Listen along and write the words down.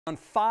around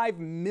 $5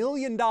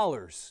 million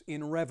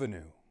in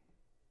revenue.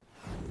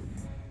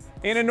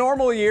 In a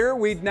normal year,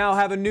 we'd now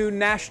have a new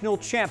national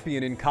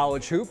champion in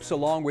college hoops,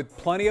 along with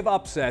plenty of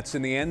upsets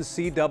in the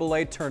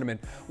NCAA tournament.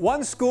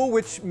 One school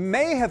which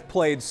may have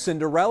played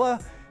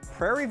Cinderella,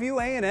 Prairie View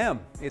A&M.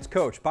 It's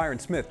Coach Byron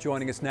Smith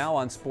joining us now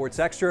on Sports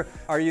Extra.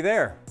 Are you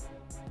there?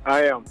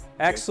 I am.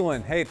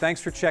 Excellent. Hey,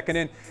 thanks for checking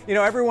in. You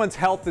know, everyone's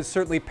health is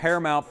certainly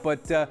paramount,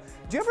 but do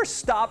you ever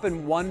stop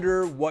and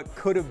wonder what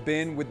could have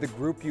been with the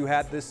group you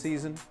had this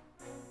season?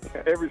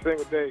 Every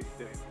single day.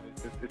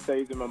 It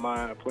stays in my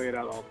mind. I play it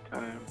out all the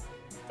time.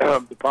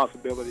 The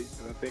possibilities,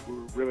 and I think we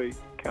were really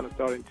kind of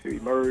starting to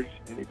emerge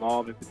and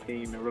evolve as a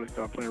team and really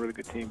start playing really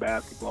good team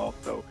basketball.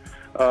 So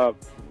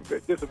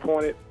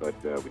disappointed, but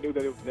we knew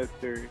that it was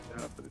necessary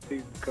for the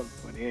season to come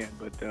to an end.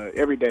 But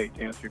every day,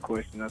 to answer your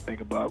question, I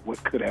think about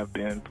what could have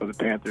been for the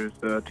Panthers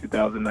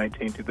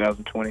 2019,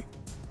 2020.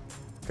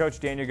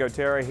 Coach Daniel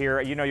Gotera here.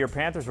 You know, your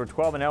Panthers were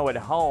 12-0 at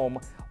home.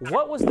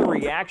 What was the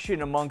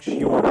reaction amongst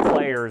your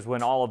players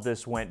when all of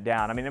this went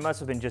down? I mean, it must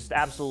have been just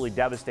absolutely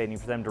devastating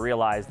for them to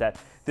realize that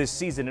this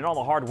season and all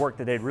the hard work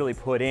that they'd really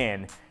put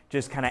in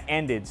just kind of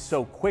ended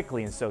so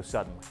quickly and so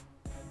suddenly.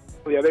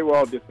 Yeah, they were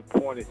all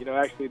disappointed. You know,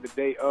 actually the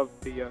day of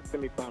the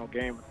semifinal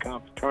game of the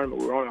conference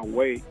tournament, we were on our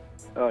way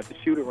to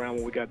shoot around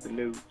when we got the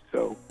news.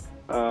 So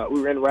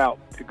we were en route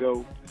to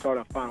go start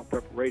our final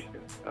preparation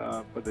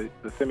for the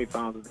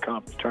semifinals of the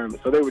conference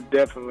tournament. So they were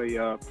definitely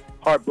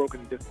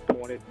heartbroken and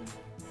disappointed.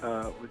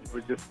 And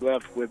we're just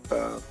left with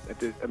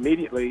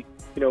immediately,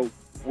 you know,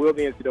 will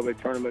the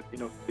NCAA tournament, you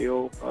know,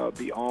 still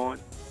be on?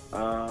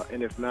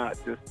 And if not,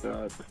 just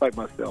like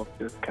myself,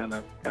 just kind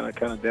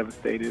of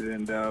devastated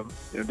and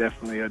you know,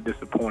 definitely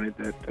disappointed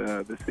that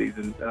the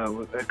season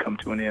had come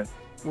to an end.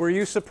 Were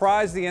you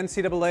surprised the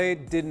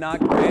NCAA did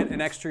not grant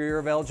an extra year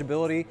of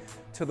eligibility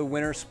to the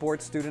winter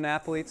sports student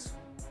athletes?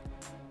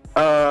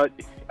 I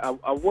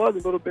was a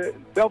little bit,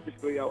 and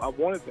selfishly, I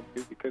wanted them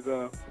to because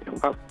you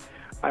know,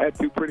 I had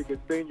two pretty good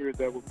seniors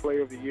that were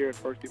Player of the Year in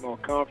First Team All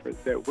Conference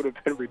that would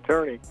have been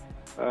returning.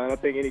 I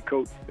think any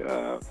coach, you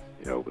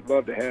know, would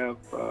love to have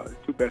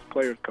two best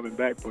players coming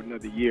back for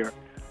another year.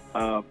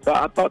 So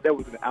I thought that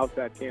was an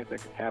outside chance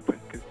that could happen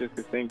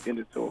because things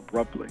ended so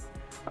abruptly.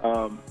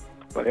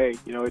 But hey,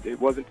 you know, it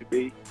wasn't to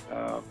be,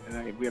 and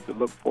I think we have to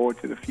look forward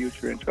to the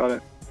future and try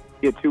to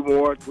get 2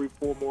 more, 3,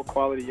 4 more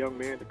quality young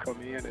men to come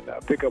in and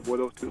pick up where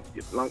those 2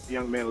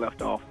 young men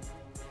left off.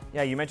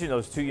 Yeah, you mentioned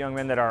those 2 young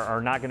men that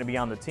are not going to be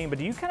on the team, but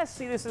do you kind of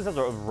see this as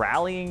a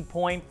rallying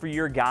point for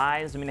your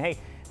guys? I mean, hey,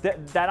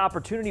 that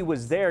opportunity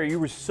was there. You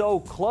were so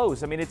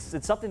close. I mean, it's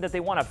something that they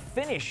want to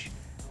finish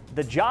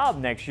the job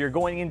next year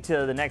going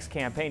into the next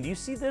campaign. Do you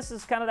see this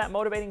as kind of that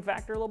motivating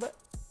factor a little bit?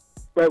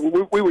 But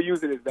we will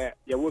use it as that.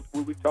 Yeah,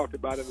 we talked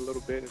about it a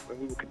little bit, and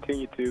we will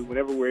continue to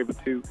whenever we're able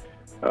to,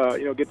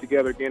 you know, get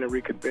together again and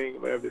reconvene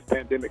whenever this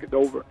pandemic is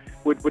over.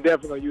 We're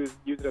definitely going to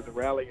use it as a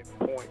rallying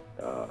point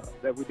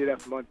that we did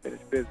have some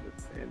unfinished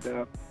business, and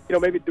you know,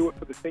 maybe do it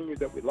for the seniors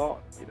that we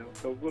lost. You know,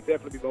 so we'll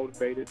definitely be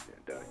motivated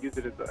and use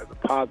it as a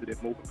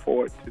positive moving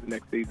forward to the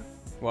next season.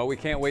 Well, we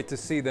can't wait to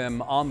see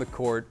them on the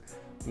court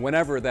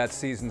whenever that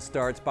season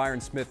starts.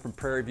 Byron Smith from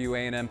Prairie View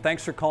A&M.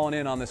 Thanks for calling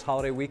in on this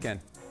holiday weekend.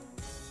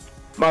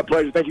 My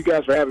pleasure. Thank you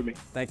guys for having me.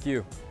 Thank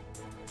you.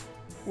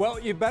 Well,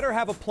 you better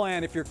have a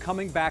plan if you're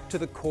coming back to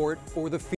the court or the field.